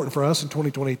that important for us in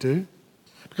 2022?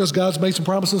 Because God's made some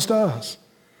promises to us.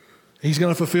 He's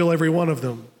going to fulfill every one of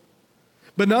them.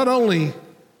 But not only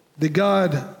did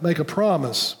God make a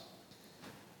promise,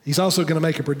 he's also going to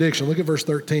make a prediction. Look at verse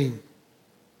 13.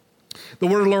 The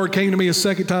word of the Lord came to me a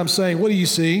second time saying, what do you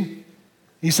see?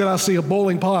 He said, I see a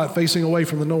boiling pot facing away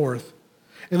from the north.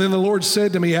 And then the Lord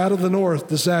said to me, out of the north,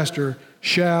 disaster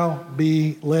shall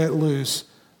be let loose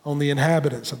on the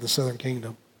inhabitants of the southern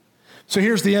kingdom. So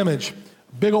here's the image.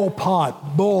 Big old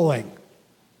pot boiling.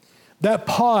 That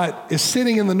pot is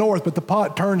sitting in the north, but the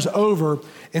pot turns over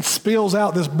and spills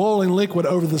out this boiling liquid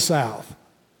over the south.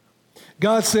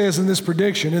 God says in this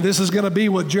prediction, and this is going to be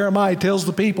what Jeremiah tells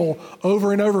the people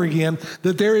over and over again,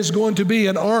 that there is going to be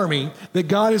an army that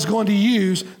God is going to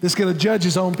use that's going to judge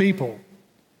his own people.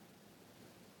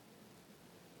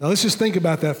 Now let's just think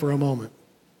about that for a moment.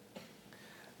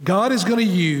 God is going to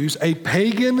use a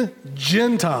pagan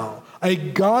Gentile, a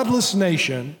godless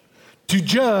nation, to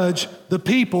judge the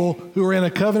people who are in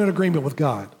a covenant agreement with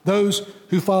God, those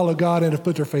who follow God and have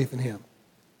put their faith in him.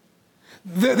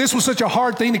 This was such a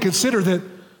hard thing to consider that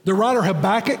the writer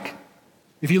Habakkuk,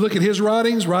 if you look at his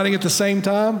writings, writing at the same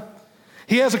time,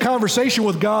 he has a conversation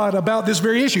with God about this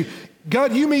very issue.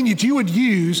 God, you mean that you would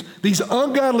use these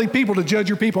ungodly people to judge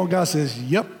your people? And God says,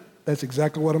 yep, that's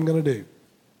exactly what I'm going to do.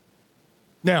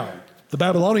 Now, the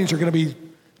Babylonians are going to be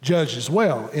judged as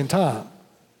well in time.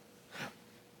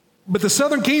 But the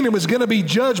southern kingdom is going to be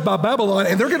judged by Babylon,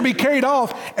 and they're going to be carried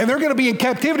off, and they're going to be in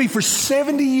captivity for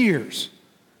 70 years.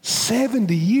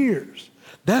 70 years.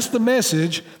 That's the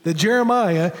message that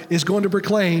Jeremiah is going to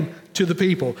proclaim to the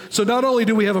people. So not only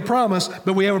do we have a promise,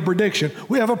 but we have a prediction.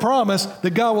 We have a promise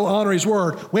that God will honor his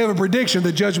word. We have a prediction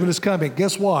that judgment is coming.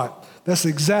 Guess what? That's the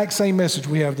exact same message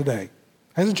we have today.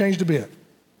 Hasn't changed a bit.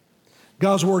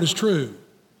 God's word is true,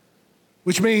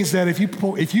 which means that if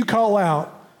you call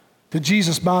out to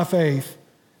Jesus by faith,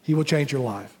 he will change your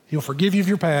life. He'll forgive you of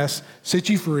your past, set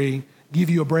you free, give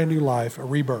you a brand new life, a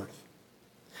rebirth.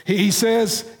 He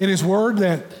says in his word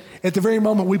that at the very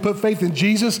moment we put faith in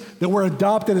Jesus, that we're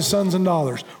adopted as sons and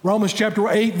daughters. Romans chapter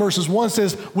 8 verses 1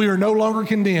 says we are no longer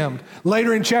condemned.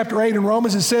 Later in chapter 8 in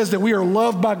Romans it says that we are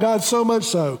loved by God so much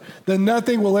so that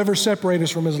nothing will ever separate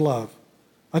us from his love.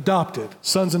 Adopted,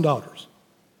 sons and daughters.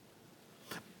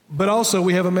 But also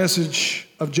we have a message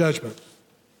of judgment.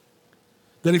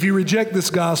 That if you reject this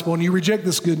gospel and you reject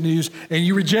this good news and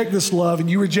you reject this love and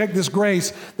you reject this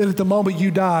grace, that at the moment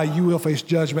you die, you will face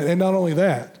judgment. And not only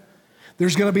that,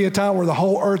 there's going to be a time where the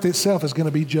whole earth itself is going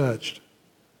to be judged.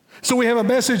 So we have a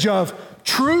message of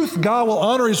truth, God will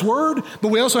honor his word, but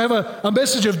we also have a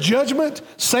message of judgment.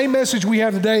 Same message we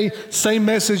have today, same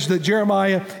message that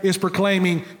Jeremiah is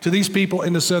proclaiming to these people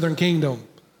in the southern kingdom.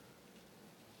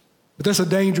 But that's a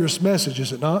dangerous message,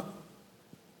 is it not?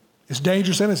 It's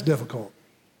dangerous and it's difficult.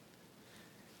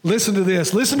 Listen to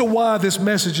this. Listen to why this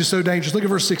message is so dangerous. Look at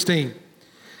verse 16.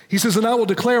 He says, and I will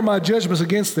declare my judgments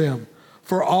against them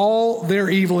for all their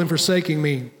evil in forsaking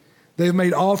me. They have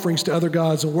made offerings to other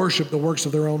gods and worshiped the works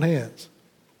of their own hands.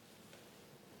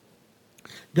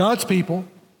 God's people,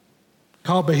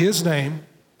 called by his name,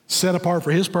 set apart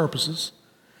for his purposes,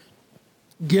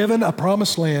 given a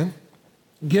promised land,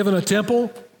 given a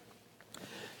temple,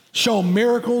 shown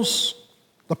miracles,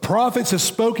 the prophets have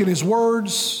spoken his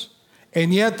words,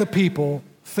 and yet the people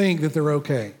think that they're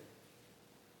okay.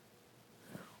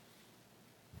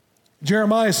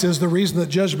 Jeremiah says the reason that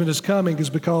judgment is coming is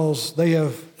because they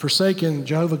have forsaken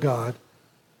Jehovah God,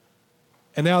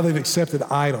 and now they've accepted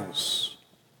idols.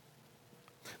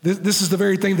 This is the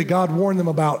very thing that God warned them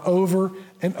about over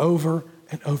and over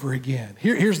and over again.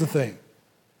 Here's the thing.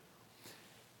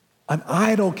 An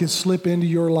idol can slip into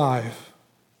your life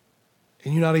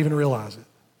and you not even realize it.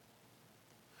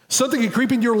 Something can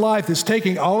creep into your life that's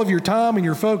taking all of your time and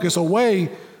your focus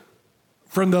away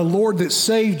from the Lord that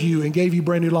saved you and gave you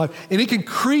brand new life. And it can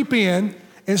creep in,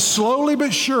 and slowly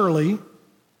but surely,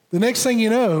 the next thing you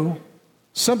know,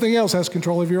 something else has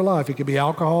control of your life. It could be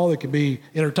alcohol, it could be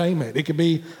entertainment, it could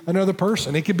be another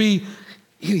person, it could be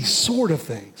any sort of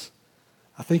things.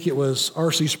 I think it was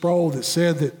R.C. Sproul that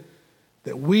said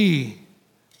that we,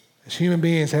 as human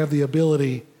beings, have the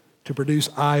ability to produce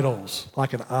idols,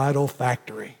 like an idol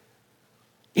factory.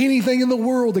 Anything in the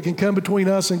world that can come between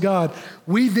us and God,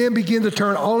 we then begin to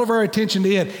turn all of our attention to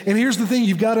it. And here's the thing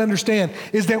you've got to understand,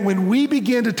 is that when we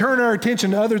begin to turn our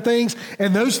attention to other things,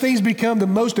 and those things become the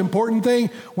most important thing,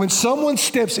 when someone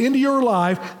steps into your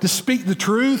life to speak the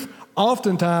truth,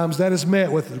 oftentimes that is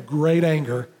met with great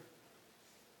anger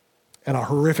and a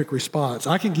horrific response.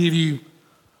 I can give you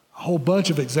a whole bunch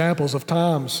of examples of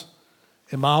times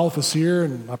in my office here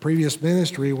and my previous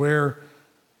ministry where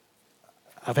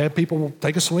I've had people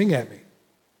take a swing at me.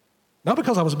 Not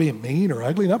because I was being mean or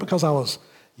ugly, not because I was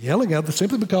yelling at them,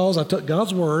 simply because I took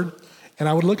God's word and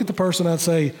I would look at the person and I'd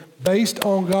say, based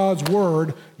on God's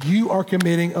word, you are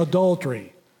committing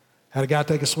adultery. Had a guy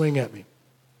take a swing at me.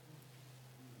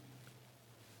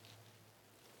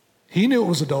 He knew it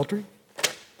was adultery.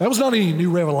 That was not any new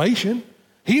revelation.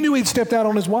 He knew he'd stepped out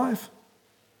on his wife.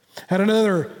 Had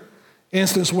another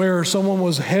instance where someone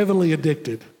was heavily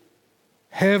addicted.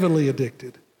 And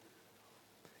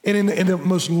in the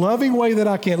most loving way that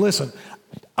I can, listen,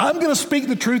 I'm going to speak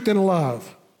the truth in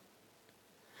love.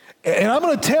 And I'm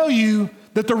going to tell you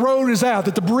that the road is out,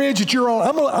 that the bridge that you're on,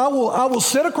 I will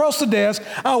sit across the desk,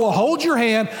 I will hold your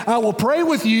hand, I will pray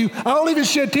with you, I'll even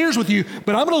shed tears with you,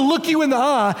 but I'm going to look you in the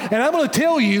eye and I'm going to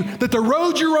tell you that the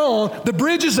road you're on, the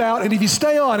bridge is out, and if you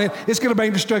stay on it, it's going to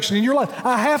bring destruction in your life.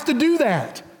 I have to do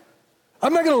that.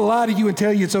 I'm not going to lie to you and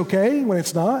tell you it's okay when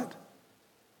it's not.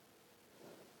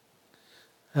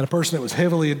 I had a person that was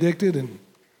heavily addicted, and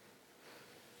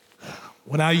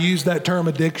when I used that term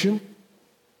addiction,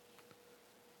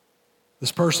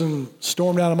 this person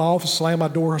stormed out of my office, slammed my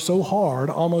door so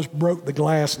hard, almost broke the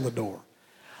glass in the door.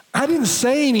 I didn't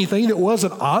say anything that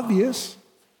wasn't obvious.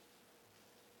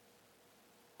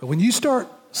 But when you start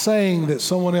saying that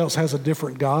someone else has a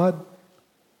different God,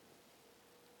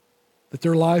 that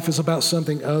their life is about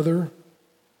something other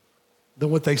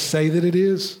than what they say that it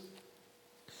is,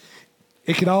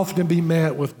 it can often be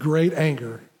met with great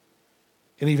anger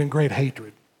and even great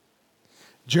hatred.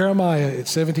 Jeremiah, at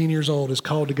 17 years old, is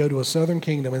called to go to a southern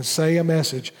kingdom and say a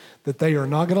message that they are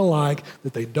not going to like,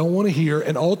 that they don't want to hear,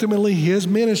 and ultimately his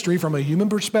ministry from a human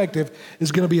perspective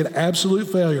is going to be an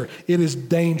absolute failure. It is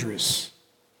dangerous.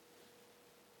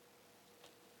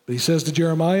 But he says to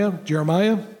Jeremiah,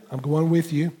 Jeremiah, I'm going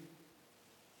with you.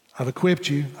 I've equipped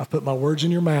you. I've put my words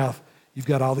in your mouth. You've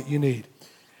got all that you need.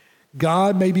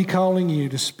 God may be calling you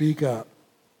to speak up.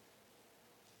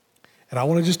 And I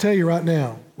want to just tell you right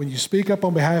now, when you speak up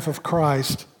on behalf of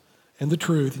Christ and the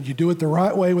truth, and you do it the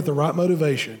right way with the right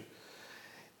motivation,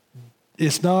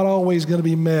 it's not always going to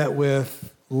be met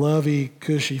with lovey,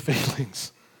 cushy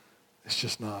feelings. It's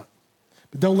just not.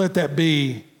 But don't let that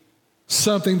be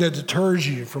something that deters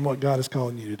you from what God is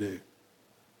calling you to do.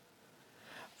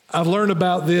 I've learned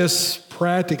about this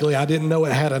practically. I didn't know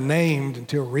it had a name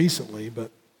until recently,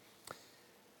 but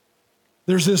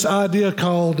there's this idea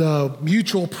called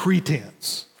mutual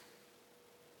pretense.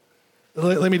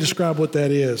 Let me describe what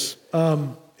that is.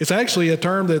 It's actually a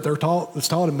term that it's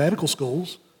taught in medical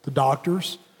schools, to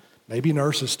doctors, maybe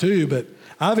nurses too, but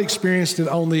I've experienced it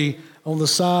on the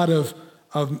side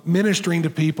of ministering to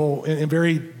people in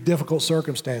very difficult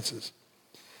circumstances.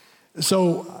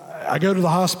 So I go to the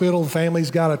hospital, the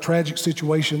family's got a tragic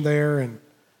situation there, and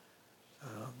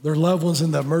their loved one's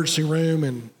in the emergency room,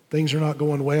 and things are not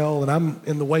going well, and I'm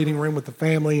in the waiting room with the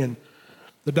family, and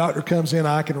the doctor comes in.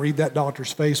 I can read that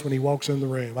doctor's face when he walks in the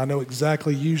room. I know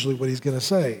exactly usually what he's going to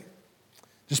say,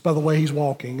 just by the way he's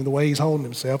walking and the way he's holding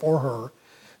himself or her.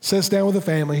 Sits down with the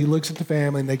family. He looks at the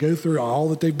family, and they go through all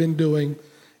that they've been doing,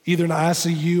 either in the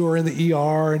ICU or in the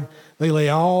ER, and they lay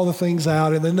all the things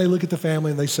out, and then they look at the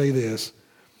family and they say this: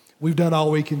 we've done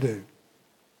all we can do.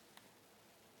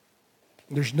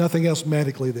 There's nothing else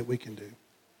medically that we can do.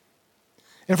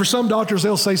 And for some doctors,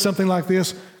 they'll say something like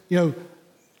this: you're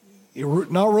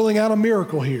not ruling out a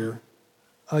miracle here.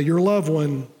 Your loved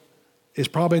one is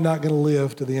probably not going to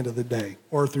live to the end of the day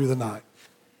or through the night.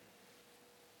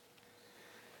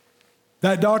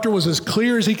 That doctor was as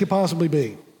clear as he could possibly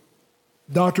be.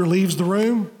 Doctor leaves the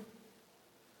room.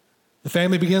 The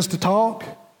family begins to talk.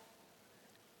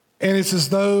 And it's as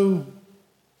though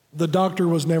the doctor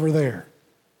was never there.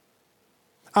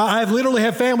 I've literally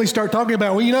had families start talking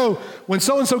about, when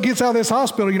so-and-so gets out of this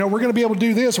hospital, we're going to be able to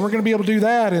do this and we're going to be able to do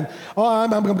that. And,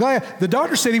 I'm glad. The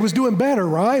doctor said he was doing better,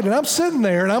 right? And I'm sitting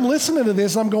there and I'm listening to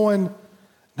this and I'm going,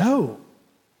 no,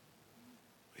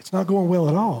 it's not going well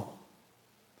at all.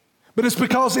 But it's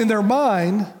because in their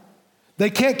mind, they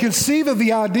can't conceive of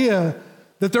the idea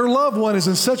that their loved one is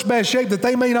in such bad shape that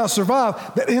they may not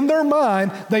survive, that in their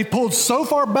mind, they pulled so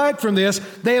far back from this,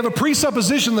 they have a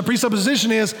presupposition. The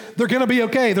presupposition is they're going to be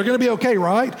okay. They're going to be okay,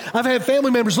 right? I've had family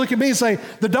members look at me and say,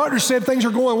 the doctor said things are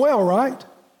going well, right?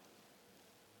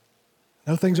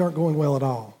 No, things aren't going well at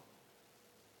all.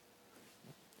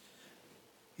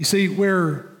 You see,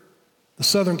 where the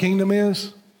southern kingdom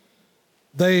is,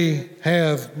 they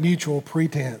have mutual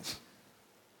pretense.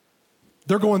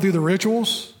 They're going through the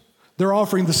rituals. They're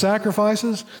offering the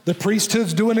sacrifices. The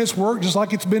priesthood's doing its work just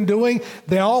like it's been doing.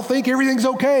 They all think everything's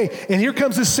okay. And here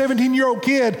comes this 17-year-old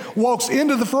kid, walks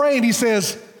into the fray, and he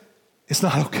says, it's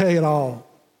not okay at all.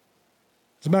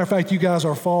 As a matter of fact, you guys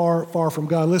are far, far from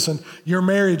God. Listen, your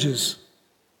marriages,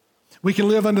 we can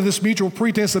live under this mutual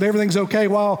pretense that everything's okay,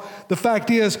 while the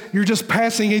fact is you're just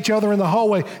passing each other in the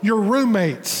hallway. Your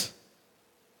roommates,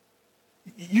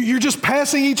 you're just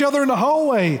passing each other in the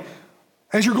hallway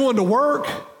as you're going to work.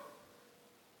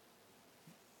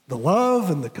 The love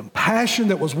and the compassion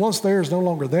that was once there is no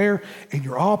longer there, and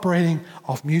you're operating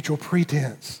off mutual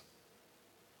pretense.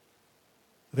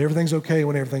 that everything's okay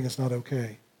when everything is not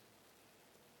okay.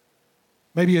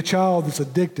 Maybe a child that's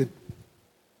addicted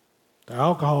to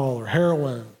alcohol or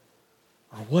heroin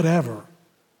or whatever.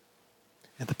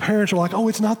 And the parents are like, oh,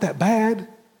 it's not that bad.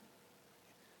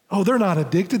 Oh, they're not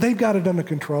addicted. They've got it under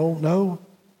control. No,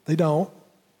 they don't.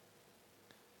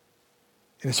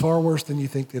 And it's far worse than you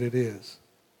think that it is.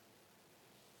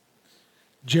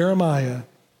 Jeremiah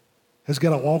has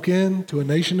got to walk into a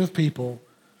nation of people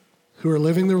who are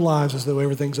living their lives as though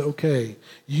everything's okay.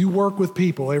 You work with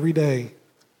people every day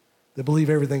that believe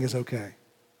everything is okay.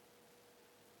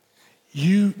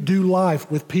 You do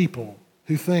life with people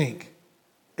who think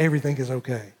everything is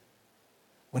okay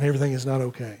when everything is not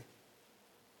okay.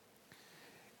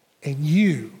 And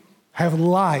you have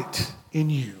light in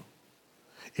you.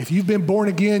 If you've been born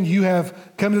again, you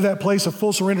have come to that place of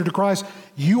full surrender to Christ,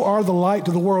 you are the light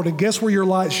to the world. And guess where your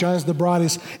light shines the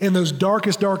brightest? In those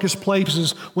darkest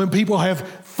places when people have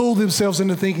fooled themselves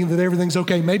into thinking that everything's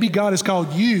okay. Maybe God has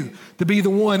called you to be the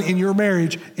one in your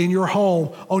marriage, in your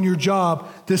home, on your job,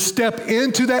 to step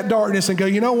into that darkness and go,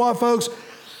 you know what, folks?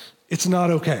 It's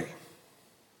not okay.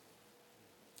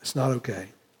 It's not okay.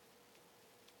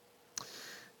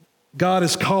 God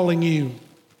is calling you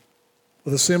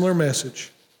with a similar message.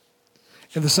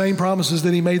 And the same promises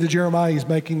that he made to Jeremiah, he's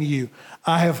making to you.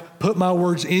 I have put my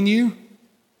words in you,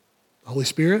 the Holy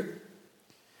Spirit.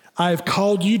 I have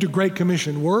called you to Great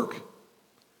Commission work.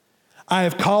 I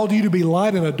have called you to be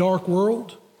light in a dark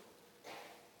world.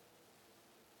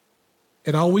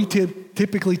 And all we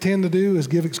typically tend to do is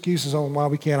give excuses on why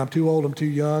we can't. I'm too old, I'm too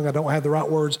young, I don't have the right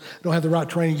words, I don't have the right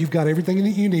training. You've got everything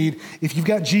that you need. If you've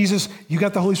got Jesus, you've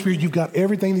got the Holy Spirit, you've got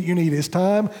everything that you need. It's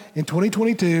time in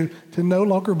 2022 to no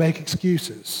longer make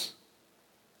excuses.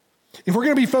 If we're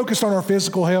going to be focused on our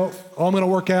physical health, oh, I'm going to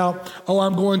work out, oh,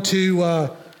 I'm going to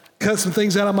cut some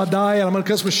things out of my diet, I'm going to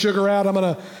cut some sugar out, I'm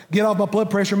going to get off my blood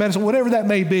pressure medicine, whatever that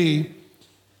may be,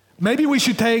 maybe we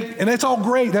should take, and that's all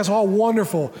great, that's all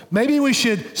wonderful, maybe we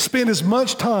should spend as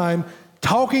much time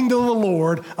talking to the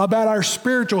Lord about our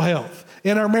spiritual health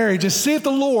in our marriage and see if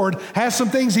the Lord has some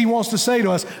things he wants to say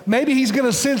to us. Maybe he's going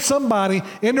to send somebody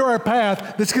into our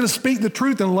path that's going to speak the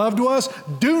truth and love to us.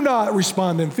 Do not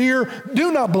respond in fear.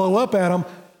 Do not blow up at them.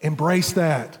 Embrace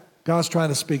that. God's trying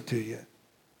to speak to you.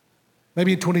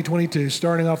 Maybe in 2022,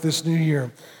 starting off this new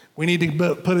year, we need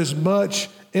to put as much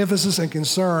emphasis and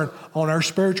concern on our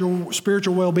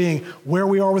spiritual well-being, where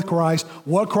we are with Christ,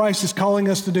 what Christ is calling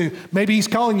us to do. Maybe he's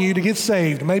calling you to get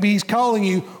saved. Maybe he's calling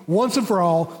you once and for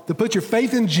all to put your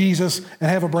faith in Jesus and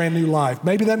have a brand new life.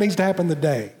 Maybe that needs to happen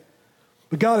today.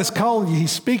 But God is calling you.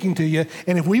 He's speaking to you.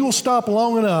 And if we will stop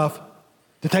long enough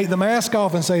to take the mask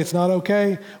off and say it's not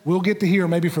okay, we'll get to hear,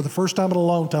 maybe for the first time in a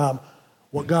long time,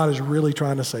 what God is really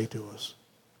trying to say to us.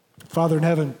 Father in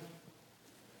heaven,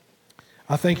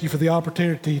 I thank you for the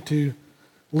opportunity to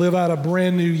live out a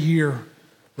brand new year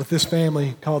with this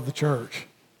family called the church.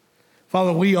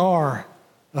 Father, we are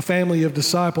a family of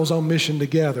disciples on mission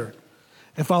together.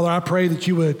 And Father, I pray that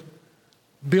you would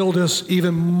build us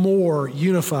even more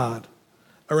unified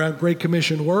around Great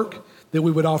Commission work, that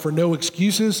we would offer no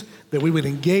excuses, that we would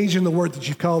engage in the work that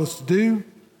you've called us to do.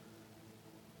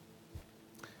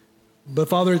 But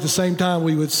Father, at the same time,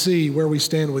 we would see where we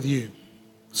stand with you.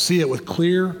 See it with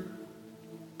clear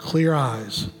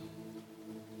eyes,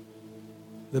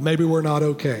 that maybe we're not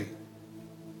okay.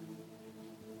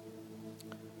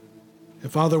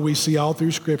 And Father, we see all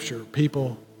through Scripture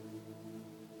people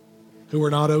who are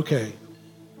not okay.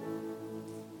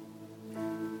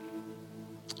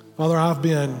 Father, I've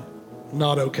been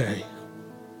not okay,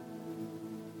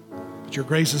 but your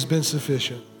grace has been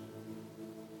sufficient.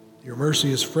 Your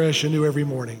mercy is fresh and new every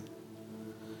morning.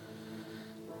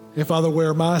 And Father,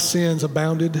 where my sins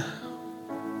abounded,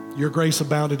 your grace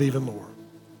abounded even more.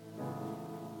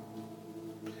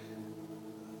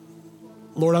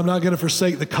 Lord, I'm not going to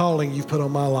forsake the calling you've put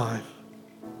on my life.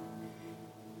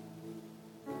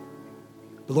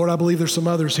 But Lord, I believe there's some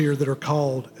others here that are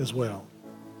called as well.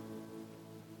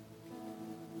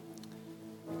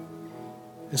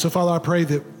 And so, Father, I pray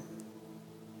that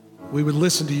we would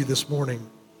listen to you this morning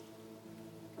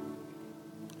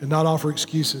and not offer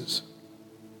excuses.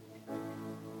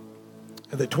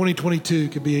 And that 2022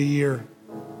 could be a year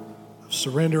of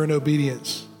surrender and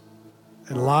obedience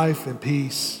and life and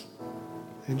peace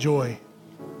and joy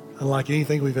unlike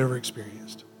anything we've ever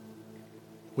experienced.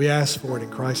 We ask for it in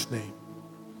Christ's name.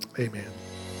 Amen.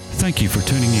 Thank you for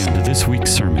tuning in to this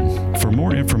week's sermon. For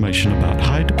more information about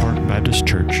Hyde Park Baptist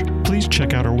Church, please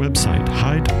check out our website,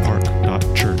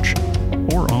 hydepark.church,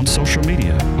 or on social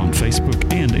media on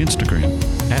Facebook and Instagram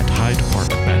 @Hyde Park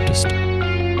Baptist.